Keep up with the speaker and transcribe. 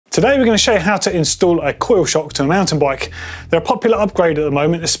Today we're going to show you how to install a coil shock to a mountain bike. They're a popular upgrade at the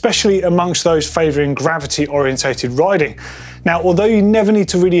moment, especially amongst those favouring gravity orientated riding. Now, although you never need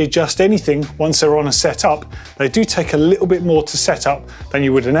to really adjust anything once they're on and set up, they do take a little bit more to set up than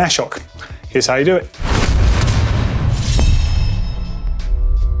you would an air shock. Here's how you do it.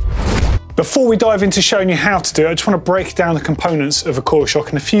 Before we dive into showing you how to do it, I just want to break down the components of a coil shock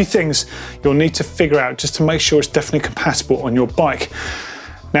and a few things you'll need to figure out just to make sure it's definitely compatible on your bike.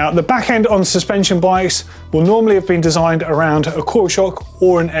 Now, the back end on suspension bikes will normally have been designed around a coil shock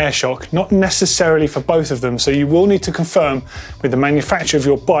or an air shock, not necessarily for both of them. So you will need to confirm with the manufacturer of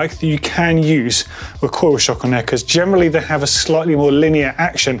your bike that you can use a coil shock on there, because generally they have a slightly more linear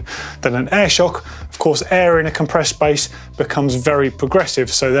action than an air shock. Of course, air in a compressed space becomes very progressive,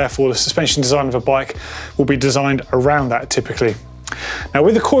 so therefore the suspension design of a bike will be designed around that typically. Now,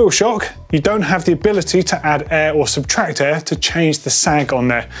 with the coil shock, you don't have the ability to add air or subtract air to change the sag on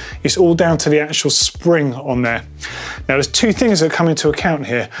there. It's all down to the actual spring on there. Now, there's two things that come into account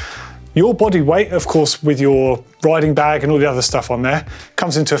here. Your body weight, of course, with your riding bag and all the other stuff on there,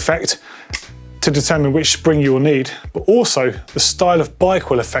 comes into effect to determine which spring you will need, but also the style of bike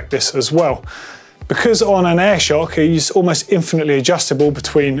will affect this as well. Because on an air shock, it's almost infinitely adjustable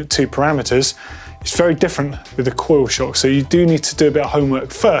between two parameters. It's very different with the coil shock, so you do need to do a bit of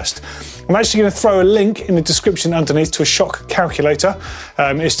homework first. I'm actually going to throw a link in the description underneath to a shock calculator.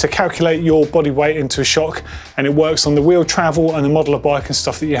 It's to calculate your body weight into a shock, and it works on the wheel travel and the model of bike and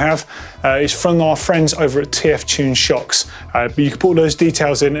stuff that you have. It's from our friends over at TF Tune Shocks, but you can put all those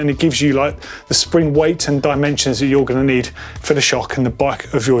details in and it gives you like the spring weight and dimensions that you're going to need for the shock and the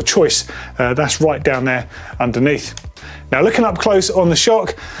bike of your choice. That's right down there underneath. Now, looking up close on the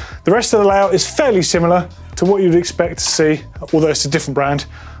shock, the rest of the layout is fairly similar to what you'd expect to see, although it's a different brand,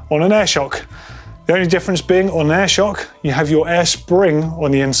 on an air shock. The only difference being on an air shock, you have your air spring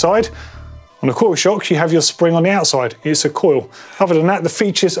on the inside. On a coil shock, you have your spring on the outside. It's a coil. Other than that, the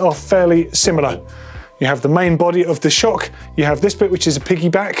features are fairly similar. You have the main body of the shock, you have this bit which is a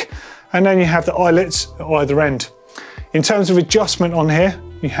piggyback, and then you have the eyelets at either end. In terms of adjustment on here,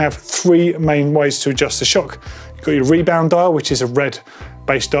 you have three main ways to adjust the shock. You've got your rebound dial, which is a red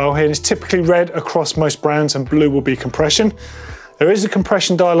base dial here, and it's typically red across most brands, and blue will be compression. There is a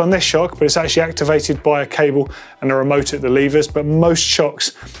compression dial on this shock, but it's actually activated by a cable and a remote at the levers, but most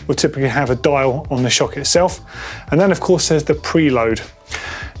shocks will typically have a dial on the shock itself. And then of course there's the preload.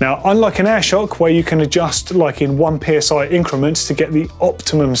 Now, unlike an air shock where you can adjust like in 1 PSI increments to get the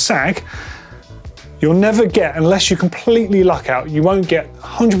optimum sag, you'll never get, unless you completely luck out, you won't get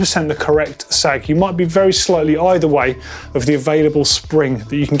 100% the correct sag. You might be very slightly either way of the available spring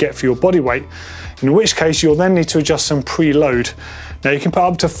that you can get for your body weight, in which case you'll then need to adjust some preload. Now, you can put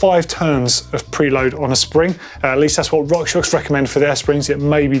up to 5 turns of preload on a spring. At least that's what RockShox recommend for their springs. It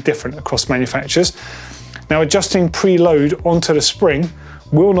may be different across manufacturers. Now, adjusting preload onto the spring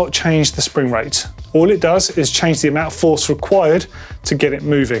will not change the spring rate. All it does is change the amount of force required to get it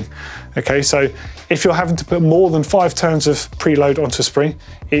moving. Okay, so if you're having to put more than 5 turns of preload onto a spring,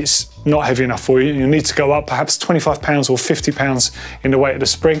 it's not heavy enough for you. You'll need to go up perhaps 25 pounds or 50 pounds in the weight of the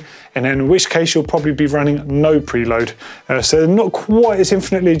spring, and then in which case you'll probably be running no preload. So they're not quite as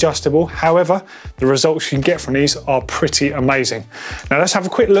infinitely adjustable. However, the results you can get from these are pretty amazing. Now let's have a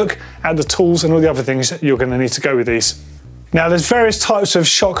quick look at the tools and all the other things that you're going to need to go with these. Now, there's various types of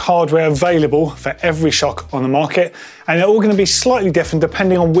shock hardware available for every shock on the market, and they're all going to be slightly different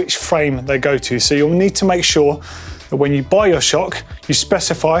depending on which frame they go to. So you'll need to make sure that when you buy your shock, you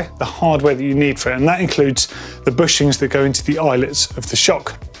specify the hardware that you need for it, and that includes the bushings that go into the eyelets of the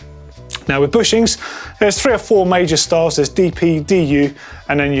shock. Now, with bushings, there's 3 or 4 major styles. There's DP, DU,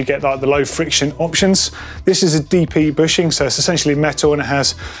 and then you get like the low friction options. This is a DP bushing, so it's essentially metal and it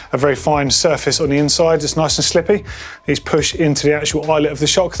has a very fine surface on the inside. It's nice and slippy. These push into the actual eyelet of the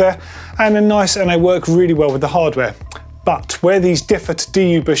shock there, and they're nice and they work really well with the hardware. But where these differ to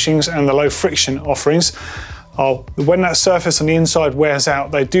DU bushings and the low friction offerings are when that surface on the inside wears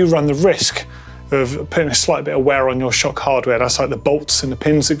out, they do run the risk of putting a slight bit of wear on your shock hardware. That's like the bolts and the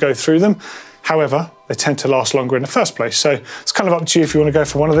pins that go through them. However, they tend to last longer in the first place. So it's kind of up to you if you want to go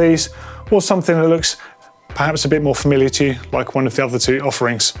for one of these or something that looks perhaps a bit more familiar to you, like one of the other 2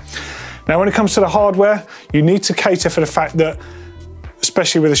 offerings. Now, when it comes to the hardware, you need to cater for the fact that,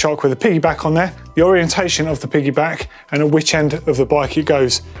 especially with a shock with a piggyback on there, the orientation of the piggyback and at which end of the bike it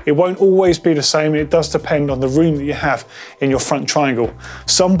goes. It won't always be the same. It does depend on the room that you have in your front triangle.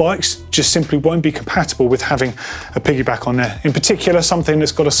 Some bikes just simply won't be compatible with having a piggyback on there. In particular, something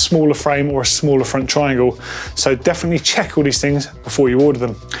that's got a smaller frame or a smaller front triangle. So definitely check all these things before you order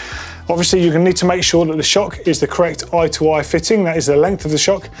them. Obviously, you're going to need to make sure that the shock is the correct eye-to-eye fitting, that is the length of the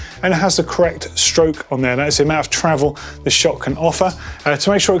shock, and it has the correct stroke on there. That is the amount of travel the shock can offer, to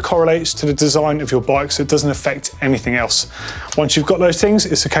make sure it correlates to the design of your bike so it doesn't affect anything else. Once you've got those things,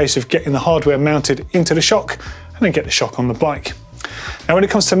 it's a case of getting the hardware mounted into the shock and then get the shock on the bike. Now, when it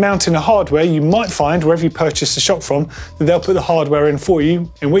comes to mounting the hardware, you might find wherever you purchase the shock from that they'll put the hardware in for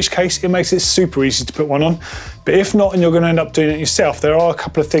you, in which case it makes it super easy to put one on. But if not, and you're going to end up doing it yourself, there are a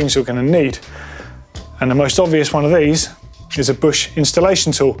couple of things you're going to need. And the most obvious one of these is a bush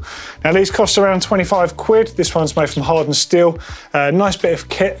installation tool. Now, these cost around 25 quid. This one's made from hardened steel. Nice bit of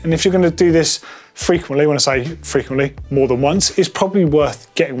kit, and if you're going to do this frequently, when I say frequently, more than once, it's probably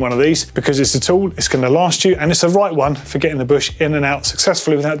worth getting one of these because it's a tool, it's going to last you, and it's the right one for getting the bush in and out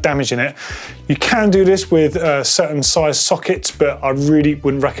successfully without damaging it. You can do this with certain size sockets, but I really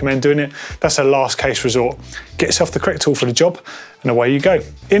wouldn't recommend doing it. That's a last case resort. Get yourself the correct tool for the job, and away you go.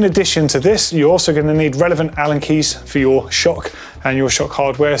 In addition to this, you're also going to need relevant Allen keys for your shock and your shock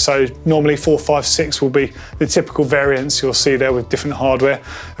hardware. So normally 4, 5, 6 will be the typical variants you'll see there with different hardware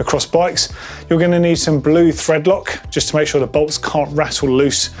across bikes. You're going to need some blue thread lock just to make sure the bolts can't rattle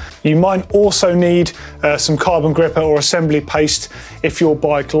loose. You might also need some carbon gripper or assembly paste if your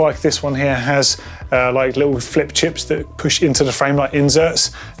bike, like this one here, has like little flip chips that push into the frame like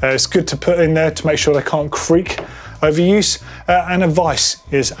inserts. It's good to put in there to make sure they can't creak overuse, and a vise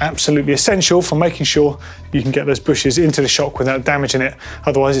is absolutely essential for making sure you can get those bushes into the shock without damaging it.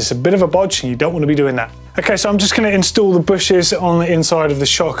 Otherwise it's a bit of a bodge and you don't want to be doing that. Okay, so I'm just going to install the bushes on the inside of the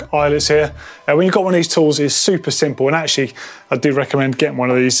shock eyelets here. When you've got one of these tools, it's super simple, and actually I do recommend getting one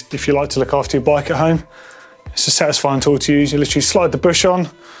of these if you like to look after your bike at home. It's a satisfying tool to use. You literally slide the bush on,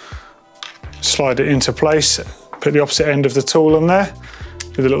 slide it into place, put the opposite end of the tool on there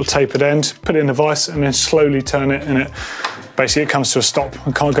with a little tapered end, put it in the vise, and then slowly turn it, and it basically comes to a stop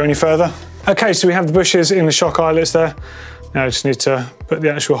and can't go any further. Okay, so we have the bushes in the shock eyelets there. Now I just need to put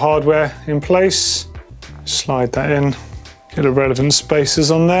the actual hardware in place, slide that in, get the relevant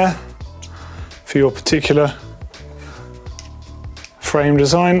spacers on there for your particular frame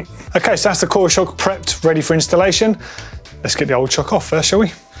design. Okay, so that's the Coil shock prepped, ready for installation. Let's get the old shock off first, shall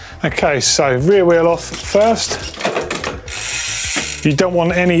we? Okay, so rear wheel off first. You don't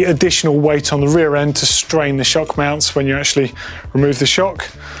want any additional weight on the rear end to strain the shock mounts when you actually remove the shock.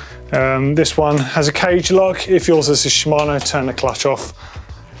 This one has a cage lock. If yours is a Shimano, turn the clutch off.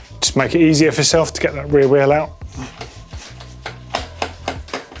 Just make it easier for yourself to get that rear wheel out.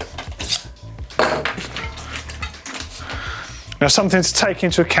 Now, something to take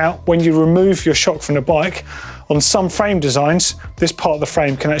into account when you remove your shock from the bike, on some frame designs, this part of the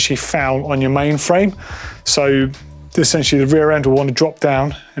frame can actually foul on your main frame. So essentially the rear end will want to drop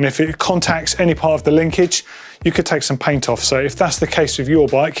down, and if it contacts any part of the linkage, you could take some paint off. So if that's the case with your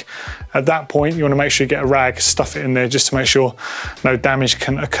bike, at that point you want to make sure you get a rag, stuff it in there just to make sure no damage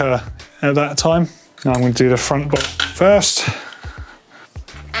can occur at that time. Now I'm going to do the front bolt first.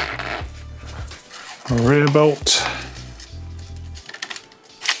 Rear bolt.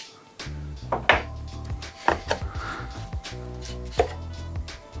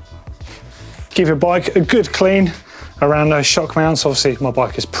 Give your bike a good clean around those shock mounts. Obviously my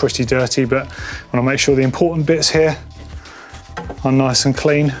bike is pretty dirty, but I want to make sure the important bits here are nice and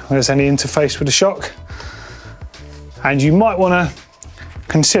clean when there's any interface with the shock. And you might want to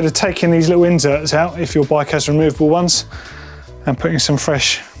consider taking these little inserts out if your bike has removable ones and putting some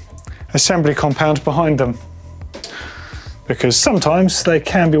fresh assembly compound behind them, because sometimes they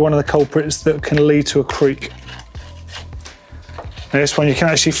can be one of the culprits that can lead to a creak. Now this one you can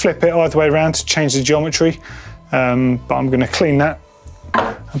actually flip it either way around to change the geometry, but I'm going to clean that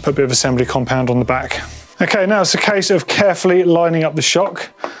and put a bit of assembly compound on the back. Okay, now it's a case of carefully lining up the shock,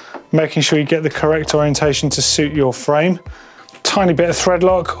 making sure you get the correct orientation to suit your frame. Tiny bit of thread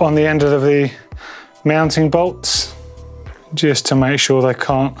lock on the end of the mounting bolts, just to make sure they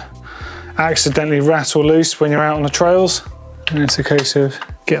can't accidentally rattle loose when you're out on the trails. And it's a case of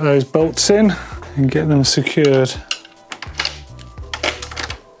get those bolts in and get them secured.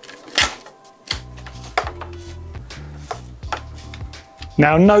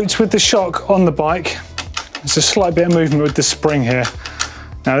 Now note with the shock on the bike, there's a slight bit of movement with the spring here.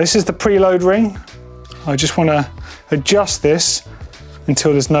 Now this is the preload ring. I just want to adjust this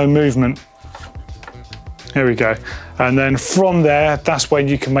until there's no movement. There we go. And then from there, that's when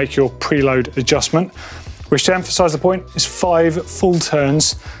you can make your preload adjustment, which, to emphasize the point, is 5 full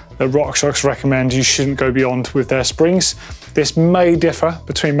turns that RockShox recommend you shouldn't go beyond with their springs. This may differ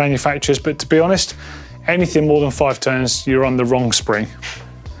between manufacturers, but to be honest, anything more than 5 turns, you're on the wrong spring.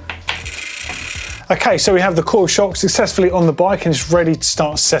 Okay, so we have the coil shock successfully on the bike and it's ready to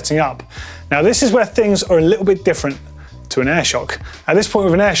start setting up. Now this is where things are a little bit different to an air shock. At this point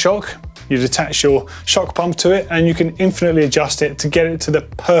with an air shock, you'd attach your shock pump to it and you can infinitely adjust it to get it to the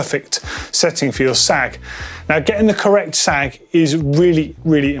perfect setting for your sag. Now getting the correct sag is really,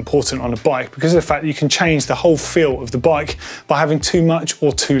 really important on a bike because of the fact that you can change the whole feel of the bike by having too much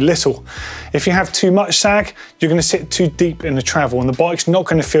or too little. If you have too much sag, you're going to sit too deep in the travel and the bike's not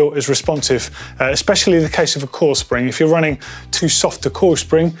going to feel as responsive, especially in the case of a coil spring. If you're running too soft a coil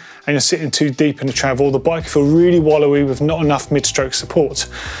spring and you're sitting too deep in the travel, the bike will feel really wallowy with not enough mid-stroke support.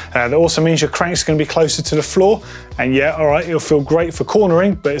 That also means your crank's going to be closer to the floor, and yeah, all right, it'll feel great for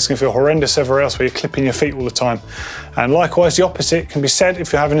cornering, but it's going to feel horrendous everywhere else where you're clipping your feet all the time. And likewise, the opposite can be said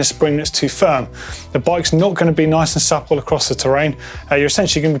if you're having a spring that's too firm. The bike's not going to be nice and supple across the terrain. You're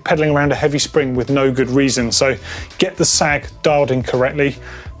essentially going to be pedaling around a heavy spring with no good reason. So get the sag dialed in correctly.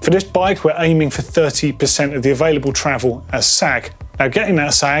 For this bike, we're aiming for 30% of the available travel as sag. Now getting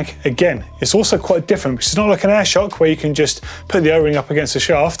that sag, again, it's also quite different because it's not like an air shock where you can just put the O-ring up against the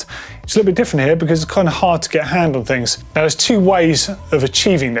shaft. It's a little bit different here because it's kind of hard to get a hand on things. Now there's two ways of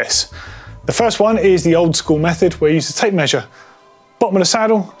achieving this. The first one is the old school method where you use a tape measure. Bottom of the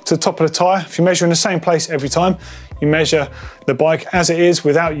saddle to the top of the tyre. If you measure in the same place every time, you measure the bike as it is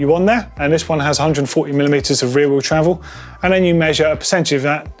without you on there. And this one has 140 millimeters of rear wheel travel. And then you measure a percentage of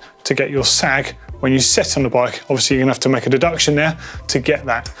that to get your sag when you set on the bike. Obviously you're gonna have to make a deduction there to get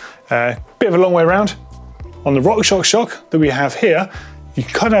that. Bit of a long way around. On the RockShox shock that we have here, you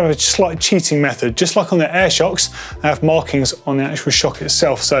kind of have a slight cheating method. Just like on the air shocks, I have markings on the actual shock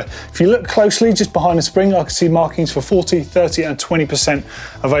itself. So if you look closely just behind the spring, I can see markings for 40, 30 and 20%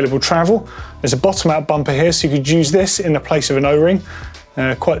 available travel. There's a bottom out bumper here, so you could use this in the place of an O-ring.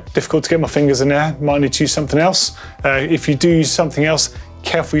 Quite difficult to get my fingers in there, might need to use something else. If you do use something else,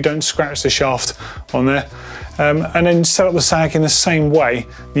 careful you don't scratch the shaft on there. And then set up the sag in the same way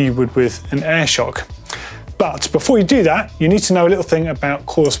that you would with an air shock. But before you do that, you need to know a little thing about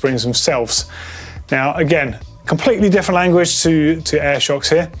coil springs themselves. Now, again, completely different language to air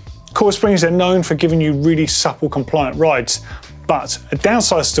shocks here. Coil springs are known for giving you really supple, compliant rides. But a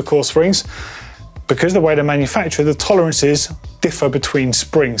downside to coil springs, because of the way they're manufactured, the tolerances differ between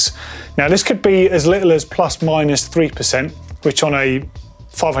springs. Now, this could be as little as plus minus 3%, which on a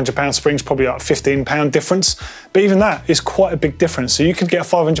 500 pound spring is probably like a 15 pound difference, but even that is quite a big difference. So you could get a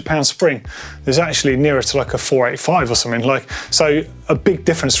 500 pound spring that's actually nearer to like a 485 or something, like, so a big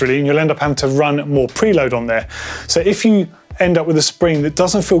difference really, and you'll end up having to run more preload on there. So if you end up with a spring that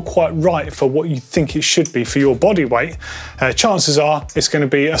doesn't feel quite right for what you think it should be for your body weight, chances are it's going to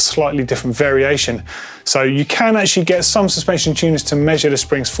be a slightly different variation. So you can actually get some suspension tuners to measure the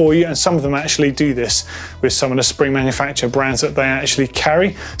springs for you, and some of them actually do this with some of the spring manufacturer brands that they actually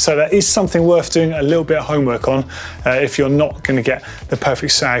carry. So that is something worth doing a little bit of homework on if you're not going to get the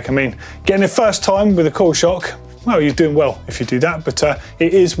perfect sag. I mean, getting it first time with a coil shock, well, you're doing well if you do that, but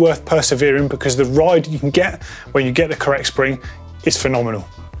it is worth persevering because the ride you can get when you get the correct spring is phenomenal.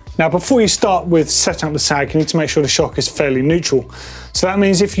 Now, before you start with setting up the sag, you need to make sure the shock is fairly neutral. So that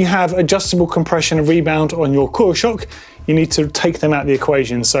means if you have adjustable compression and rebound on your coil shock, you need to take them out of the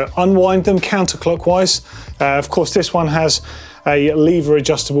equation. So unwind them counterclockwise. Of course, this one has a lever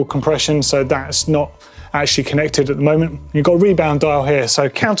adjustable compression, so that's not actually connected at the moment. You've got a rebound dial here, so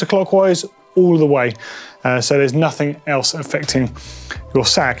counterclockwise all the way. So there's nothing else affecting your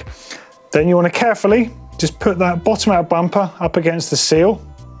sag. Then you want to carefully just put that bottom out bumper up against the seal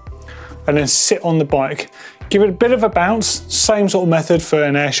and then sit on the bike. Give it a bit of a bounce, same sort of method for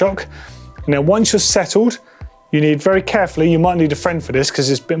an air shock. Now once you're settled, you need very carefully, you might need a friend for this because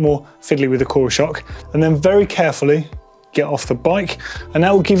it's a bit more fiddly with the coil shock, and then very carefully get off the bike, and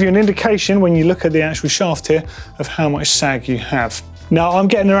that will give you an indication when you look at the actual shaft here of how much sag you have. Now I'm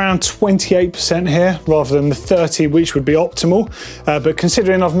getting around 28% here rather than the 30, which would be optimal, but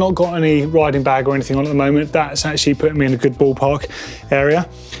considering I've not got any riding bag or anything on at the moment, that's actually putting me in a good ballpark area.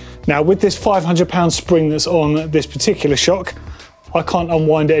 Now with this 500 pound spring that's on this particular shock, I can't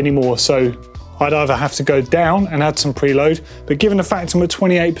unwind it anymore, so I'd either have to go down and add some preload, but given the fact I'm at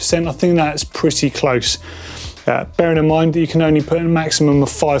 28%, I think that's pretty close. Bearing in mind that you can only put a maximum of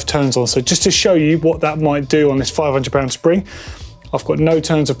 5 turns on, so just to show you what that might do on this 500 pound spring, I've got no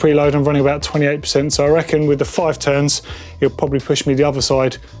turns of preload, I'm running about 28%, so I reckon with the 5 turns, it'll probably push me the other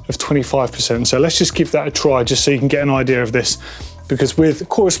side of 25%. So let's just give that a try, just so you can get an idea of this. Because with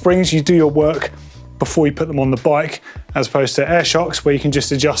coil springs, you do your work before you put them on the bike, as opposed to air shocks, where you can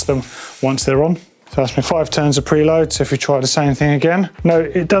just adjust them once they're on. So that's my 5 turns of preload, so if you try the same thing again. No,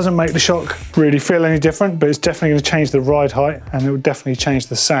 it doesn't make the shock really feel any different, but it's definitely going to change the ride height, and it will definitely change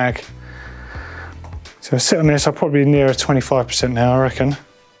the sag. So sit on this, I'll probably be nearer 25% now, I reckon.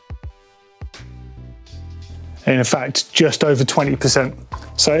 And in fact, just over 20%.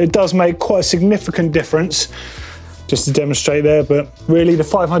 So it does make quite a significant difference, just to demonstrate there, but really the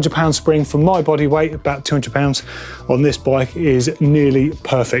 500-pound spring for my body weight, about 200 pounds, on this bike is nearly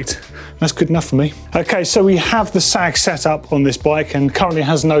perfect. That's good enough for me. Okay, so we have the sag set up on this bike and currently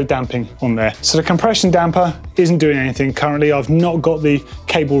has no damping on there. So the compression damper isn't doing anything currently. I've not got the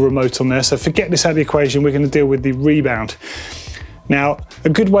cable remote on there, so forget this out of the equation. We're going to deal with the rebound. Now, a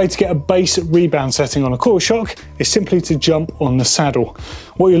good way to get a base rebound setting on a coil shock is simply to jump on the saddle.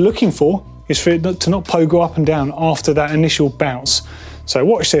 What you're looking for is for it to not pogo up and down after that initial bounce. So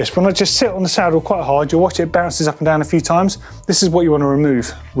watch this, when I just sit on the saddle quite hard, you'll watch it bounces up and down a few times. This is what you want to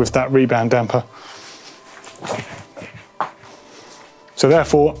remove with that rebound damper. So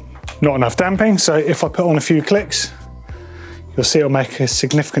therefore, not enough damping. So if I put on a few clicks, you'll see it'll make a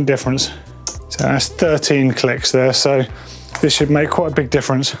significant difference. So that's 13 clicks there. So this should make quite a big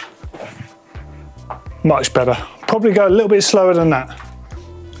difference. Much better. Probably go a little bit slower than that.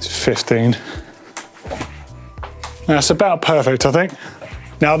 It's 15. That's about perfect, I think.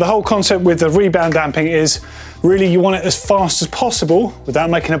 Now, the whole concept with the rebound damping is really you want it as fast as possible without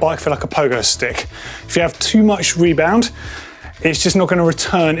making a bike feel like a pogo stick. If you have too much rebound, it's just not going to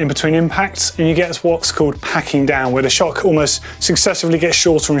return in between impacts and you get what's called packing down, where the shock almost successively gets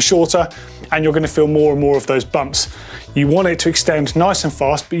shorter and shorter and you're going to feel more and more of those bumps. You want it to extend nice and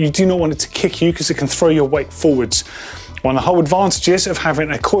fast, but you do not want it to kick you because it can throw your weight forwards. One of the whole advantages of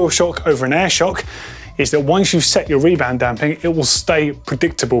having a coil shock over an air shock is that once you've set your rebound damping, it will stay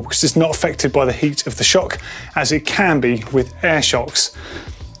predictable because it's not affected by the heat of the shock as it can be with air shocks.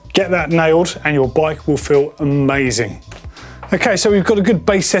 Get that nailed and your bike will feel amazing. Okay, so we've got a good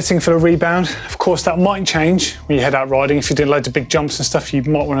base setting for the rebound. Of course, that might change when you head out riding. If you're doing loads of big jumps and stuff, you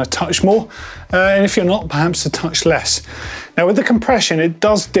might want to touch more. And if you're not, perhaps a touch less. Now with the compression, it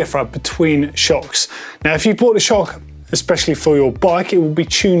does differ between shocks. Now, if you bought a shock especially for your bike, it will be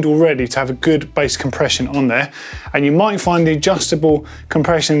tuned already to have a good base compression on there. And you might find the adjustable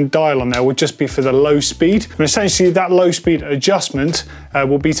compression dial on there will just be for the low speed. And essentially that low speed adjustment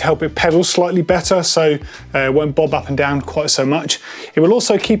will be to help it pedal slightly better, so it won't bob up and down quite so much. It will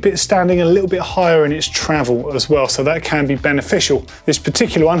also keep it standing a little bit higher in its travel as well, so that can be beneficial. This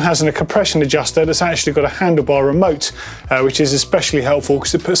particular one has a compression adjuster that's actually got a handlebar remote, which is especially helpful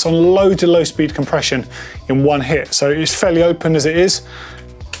because it puts on loads of low speed compression in one hit. So it's fairly open as it is.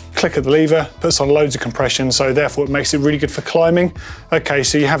 Click at the lever, puts on loads of compression, so therefore it makes it really good for climbing. Okay,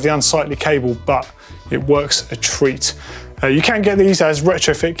 so you have the unsightly cable, but it works a treat. You can get these as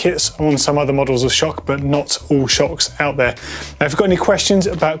retrofit kits on some other models of shock, but not all shocks out there. Now, if you've got any questions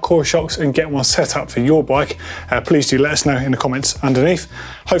about coil shocks and get one set up for your bike, please do let us know in the comments underneath.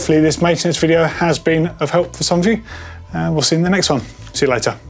 Hopefully this maintenance video has been of help for some of you. We'll see you in the next one. See you later.